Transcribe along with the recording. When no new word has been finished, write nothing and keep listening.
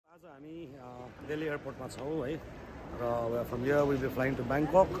Delhi airport ma chhau hai र from here we'll be flying to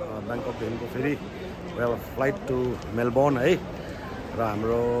Bangkok. Bangkok देखिको फेरि we have a flight to Melbourne है र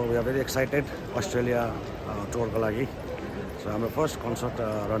हाम्रो we are very excited Australia tour को लागि. So हाम्रो first concert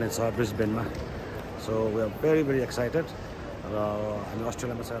रहनेछ Brisbane मा. So we are very excited. र हामी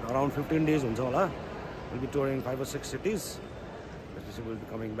Australia मा चाहिँ around 15 days हुन्छ होला. We'll be touring 5 or 6 cities. We'll be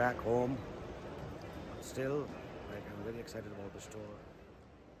coming back home. Still, like, I'm very excited about this tour.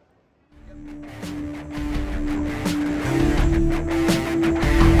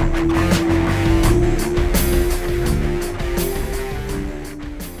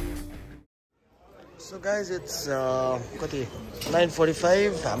 So guys, it's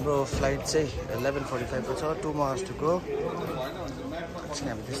 9:45. हाम्रो flight चाहिँ 11:45 को छ. 2 more hours to go.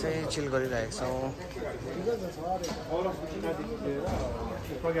 हामी त्यसै चिल गरिरहेका छौँ.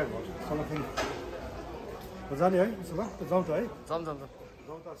 जाने है सुबह जाउँ त है जाउँ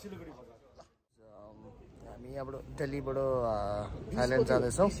हामी यहाँबाट दिल्लीबाट थाइल्यान्ड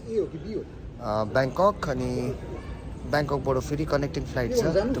जाँदैछौँ ब्याङ्कक अनि ब्याङ्ककबाट फेरि कनेक्टिङ फ्लाइट छ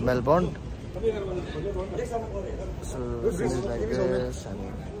टु मेलबोर्न. सो हामी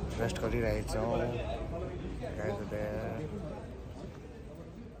रेस्ट गरिरहेछौँ.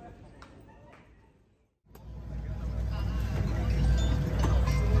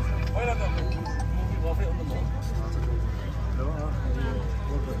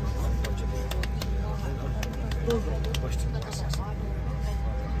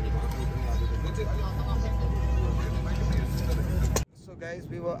 So guys,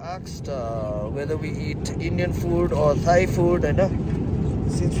 we were asked whether we eat Indian food or Thai food, and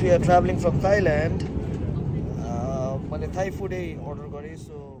since we are traveling from Thailand, मैले Thai food order गरेँ.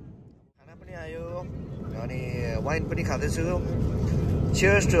 So खाना पनि आयो अनि वाइन पनि खाँदैछु.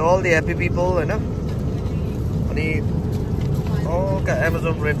 Cheers to all the happy people, हैन. अनि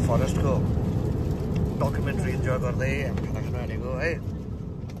Amazon rainforest को documentary enjoy गर्दै हामी खाना खान आएको है.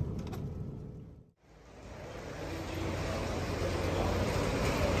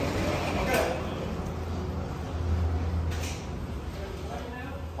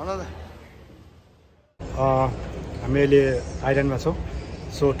 हामी अहिले आइल्यान्डमा छौँ.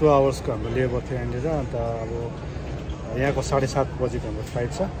 सो 2 hours को हाम्रो लेबर थियो यहाँनिर. अन्त अब यहाँको 7:30 बजेको हाम्रो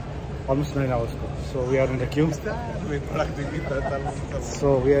फ्लाइट छ. Almost 9 hours को. So we are in the queue.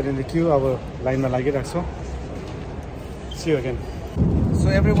 अब लाइनमा लागिरहेको छौँ. See you again. So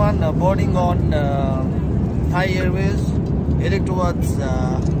everyone boarding on Thai Airways, heading towards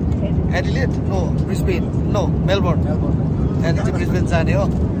Adelaide? No, Brisbane. No, Melbourne. And Brisbane जाने हो.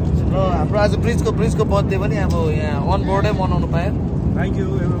 र हाम्रो आज ब्रिजको बर्थडे पनि अब यहाँ अन बोर्डै मनाउनु पायो. Thank you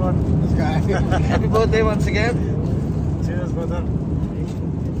everyone. Happy birthday once again. Cheers brother.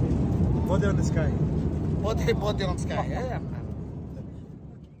 Birthday on the sky. Birthday on sky.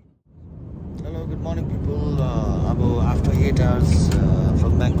 Hello, good morning people. अब after 8 hours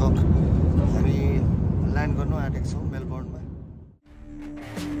from Bangkok, हामी ल्यान्ड गर्नु आँटेको छौँ मेलबोर्नमा.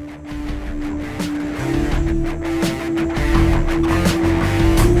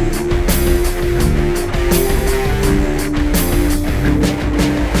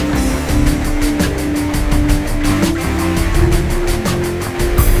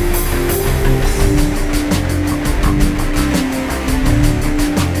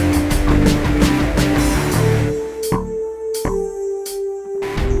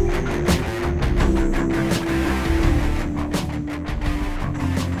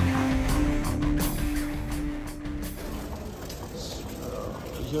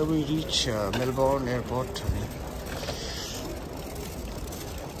 Here we reach Melbourne airport.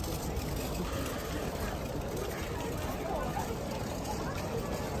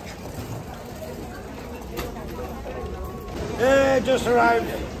 Hey, just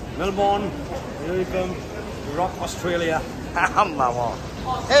arrived Melbourne. Here we come. Rock Australia.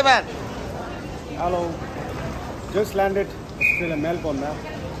 Hey man. Hello. Just landed Australia, Melbourne now.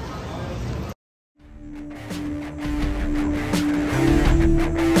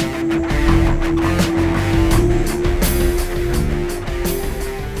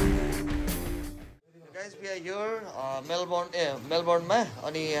 मेलबोर्नमा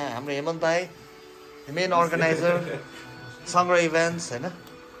अनि हाम्रो हेमन्त भाइ main organiser सङ्ग्रह events हैन.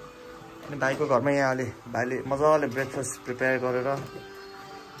 अनि भाइको घरमा यहाँ अहिले भाइले मजाले ब्रेकफास्ट प्रिपेयर गरेर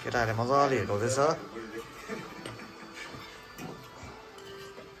केटाहरूले मजाले हेर्नुहुँदैछ.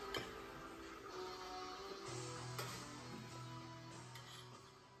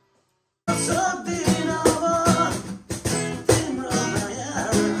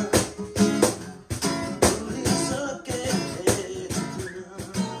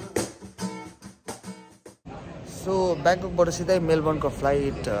 ब्याङ्ककबाट सिधै मेलबर्नको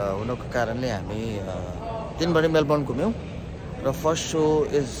फ्लाइट हुनको कारणले हामी दिनभरि मेलबर्न घुम्यौँ र first so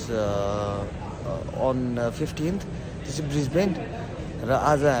is an 15th this is Brisbane र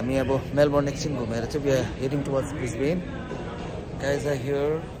आज हामी अब मेलबर्न एकछिन घुमेर चाहिँ we are heading towards Brisbane guys are here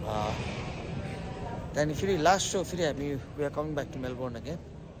त्यहाँदेखि फेरि लास्ट सो फेरि हामी we are coming back to Melbourne again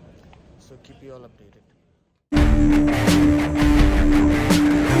so keep you all updated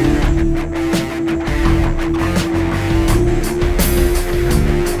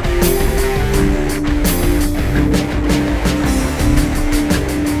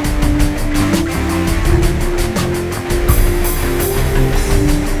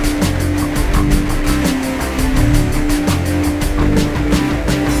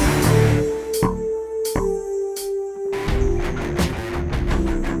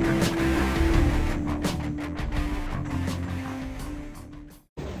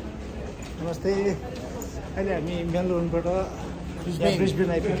नमस्ते अहिले हामी मेलबर्नबाट ब्रिस्बेन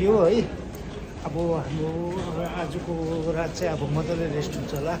आइपुग्यौँ है अब हाम्रो आजको रात चाहिँ अब मजाले रेस्ट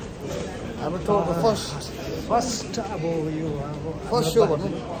हुन्छ होला अब त फर्स्ट अब यो अब फर्स्ट सो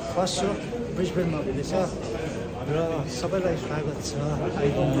भनौँ फर्स्ट सो ब्रिस्बेनमा हुँदैछ र सबैलाई स्वागत छ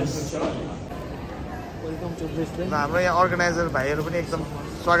आइदिनुहोस् वेलकम टु ब्रिस्बेन हाम्रो यहाँ अर्गनाइजर भाइहरू पनि एकदम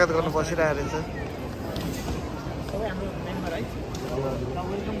स्वागत गर्नु बसिरहेको रहेछ सबै हाम्रो मेम्बर है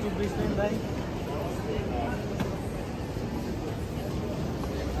वेलकम टु ब्रिस्बेन भाइ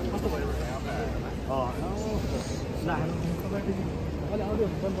कस्तो भयो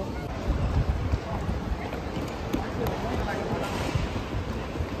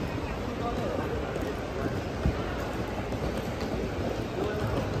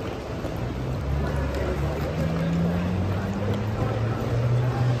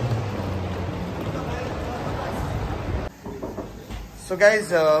So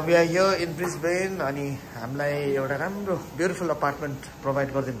guys, we are here in Brisbane अनि हामीलाई एउटा राम्रो ब्युटिफुल अपार्टमेन्ट प्रोभाइड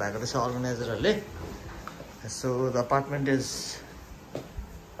गरिदिनु भएको रहेछ अर्गनाइजरहरूले so the apartment is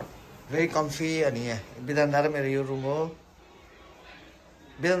very comfy अनि विधान दा र मेरो यो रुम हो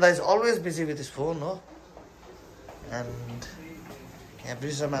विधान दा is always busy with his phone हो एन्ड यहाँ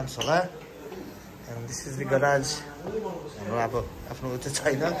ब्रिज म्याम्स होला and this is the garage हाम्रो अब आफ्नो उ चाहिँ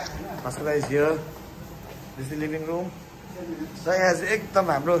छैन hospital is here this the living room र यहाँ चाहिँ एकदम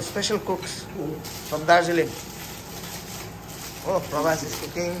हाम्रो स्पेसल कुक्स फ्रम दार्जिलिङ हो Prabhas is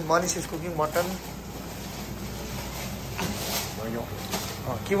cooking Manish is cooking mutton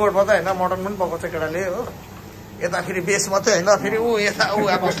keyboard मात्रै होइन मटन पनि पकाउँछ केटाले हो यता फेरि बेस मात्रै होइन फेरि ऊ यता ऊ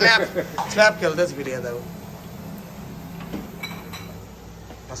अब स्ल्याब खेल्दैछ फेरि यता ऊ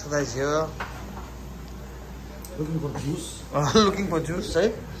is here looking for juice है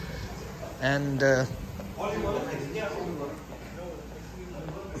एन्ड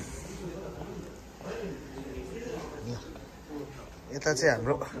यता चाहिँ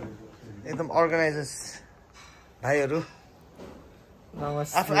हाम्रो एकदम अर्गनाइजर्स भाइहरू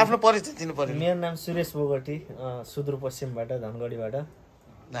आफ्नो परिचय दिनु पर्यो मेरो नाम सुरेश बोगटी सुदूरपश्चिमबाट धनगढीबाट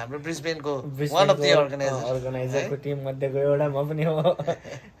हाम्रो ब्रिस्बेनको वान अफ द अर्गनाइजरको टिम मध्येको एउटा म पनि हो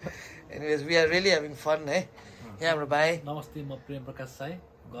anyways we are really having fun है यहाँ हाम्रो भाइ नमस्ते म प्रेम प्रकाश साई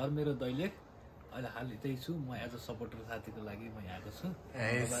घर मेरो दैलेख अहिले हाल यतै छु म एज अ सपोर्टर साथीको लागि म यहाँ आएको छु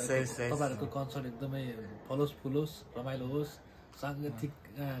तपाईँहरूको कन्सर्ट एकदमै फलोस् फुलोस् रमाइलो होस् साङ्गीतिक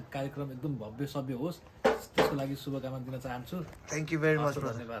कार्यक्रम एकदम भव्य सभ्य होस् त्यसको लागि शुभकामना दिन चाहन्छु थ्याङ्क यू भेरी मच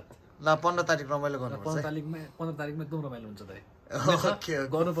धन्यवाद ल 15 तारिक रमाइलो गर्नुपर्छ 15 तारिकमा एकदम रमाइलो हुन्छ दाइ ओके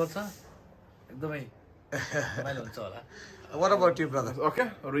गर्नुपर्छ एकदमै रमाइलो हुन्छ होला What about you, brother? Okay,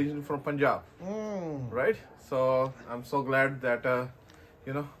 originally from Punjab, right? So I'm so glad that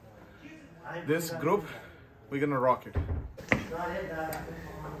you know this group, we're gonna rock it.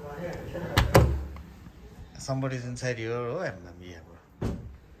 Somebody's inside here, oh, I'm here, bro.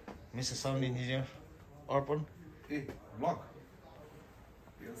 Mr. Sound Engineer, Arpan. Hey, vlog.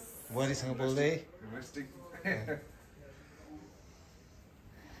 Yes. बुहारीसँग बोल्दै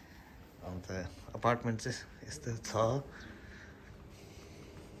अन्त apartment चाहिँ यस्तो छ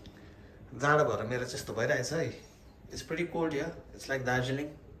जाडो भएर मेरो चाहिँ यस्तो भइरहेछ है it's pretty cold yeah it's like Darjeeling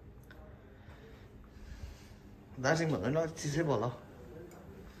भन्दा पनि चिसै भयो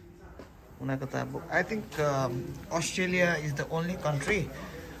उनीहरूको त अब I think Australia is the only country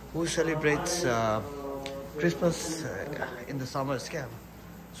who celebrates Christmas in the summers क्या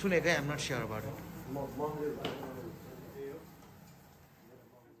सुनेको आइ am not sure about it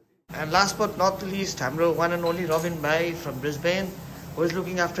And last but not least, हाम्रो one and only Robin Bhai from Brisbane, who is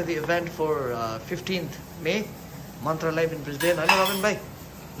looking after the event for 15th May, Mantra Live in Brisbane. Hello, Robin Bhai.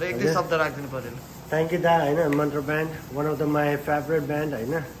 ल एक दुई शब्द राखिदिनु पर्यो thank you दा होइन मन्त्र band one of the my favourite band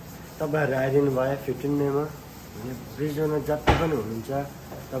होइन तपाईँहरू आइदिनु भयो 15 मेमा अनि ब्रिजबेनमा जति पनि हुनुहुन्छ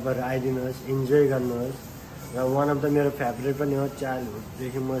तपाईँहरू आइदिनुहोस्, इन्जोय गर्नुहोस्। र वान अफ द मेरो फेभरेट पनि हो,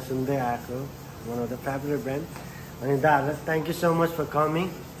 चाइल्डहुडदेखि म सुन्दै आएको one of the favourite brand. अनि दादा thank you so much for coming.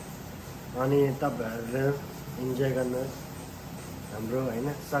 अनि तपाईँहरू इन्जोय गर्नुहोस् हाम्रो होइन,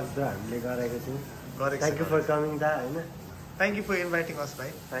 सक्दो हामीले गरेको छौँ। थ्याङ्क यू फर कमिङ दा होइन। थ्याङ्क यू फर इन्भाइटिङ अस भाइ।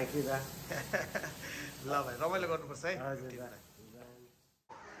 थ्याङ्क यू दा। ल भाइ रमाइलो गर्नुपर्छ है। हजुर दा।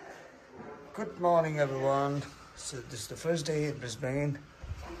 Good morning everyone. So this is the first day in Brisbane.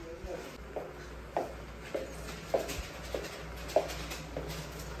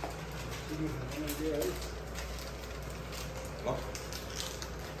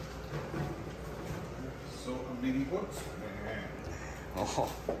 So many books. Oh.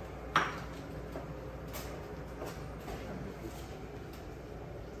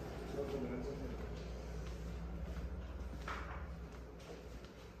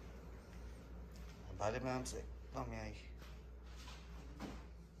 बारे में हमसे एकदम आई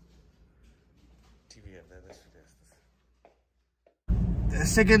टिभी हेर्दा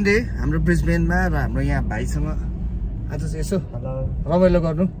सेकेन्ड डे हाम्रो ब्रिस्बेनमा र हाम्रो यहाँ भाइसँग आज चाहिँ यसो रमाइलो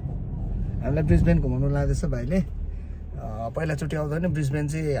गर्नु हामीलाई ब्रिस्बेन घुमाउनु लाँदैछ भाइले। पहिलाचोटि आउँदा नि ब्रिस्बेन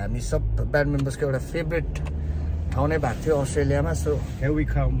चाहिँ हामी सब ब्यान्ड मेम्बर्सको एउटा फेभरेट ठाउँ नै भएको थियो अस्ट्रेलियामा। So Here we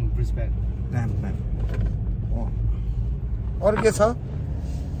come, Brisbane. अरू के छ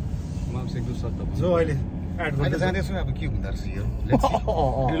जो अहिले एड गर्दै जाँदैछु अब के हुँदो रहेछ यो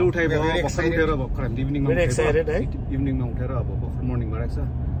ढिलो उठाइदियो उठेर भर्खर हामी इभिनिङमा उठेर अब भर्खर मर्निङमा राख्छ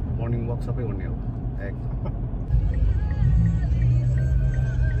मर्निङ वक सबै गर्ने हो एकदम।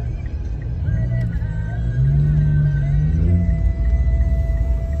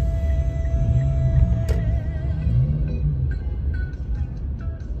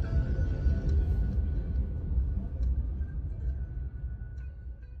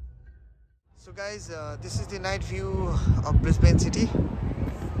 So guys, this is the night view of Brisbane city.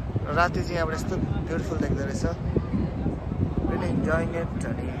 राति चाहिँ यहाँबाट यस्तो ब्युटिफुल देख्दो रहेछ। Really enjoying it.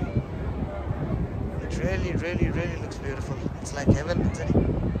 It really looks beautiful. It's like heaven.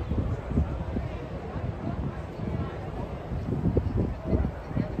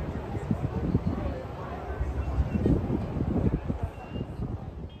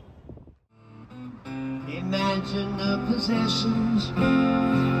 Imagine the possessions.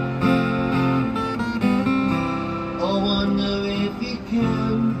 I wonder if you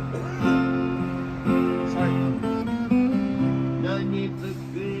can. Sorry. No need for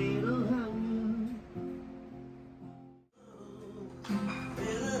greed or hunger.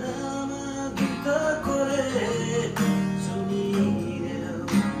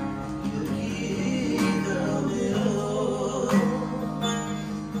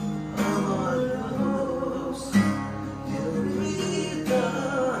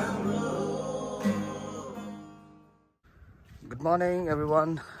 Good morning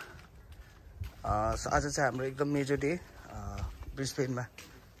everyone. So आज चाहिँ हाम्रो एकदम मेजर डे ब्रिस्बेनमा।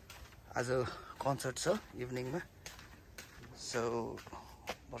 आज concert छ इभिनिङमा। So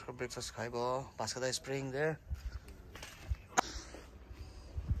भर्खर breakfast खाइभयो। Bhaskar दा स्प्रेइङ there.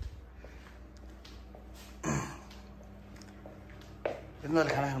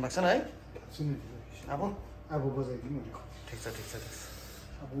 तिनीहरूले खाना खानु भएको छ नि है? अब बजाइदिनु ठिक छ।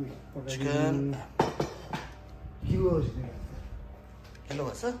 अब चिकन किलो किलो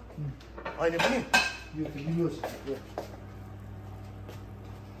भएको छ अहिले पनि। यो किलो छ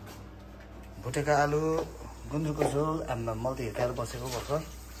भुटेका आलु, गुन्द्रुकको झोल, मैले त हिर्काएर बसेको भर्खर।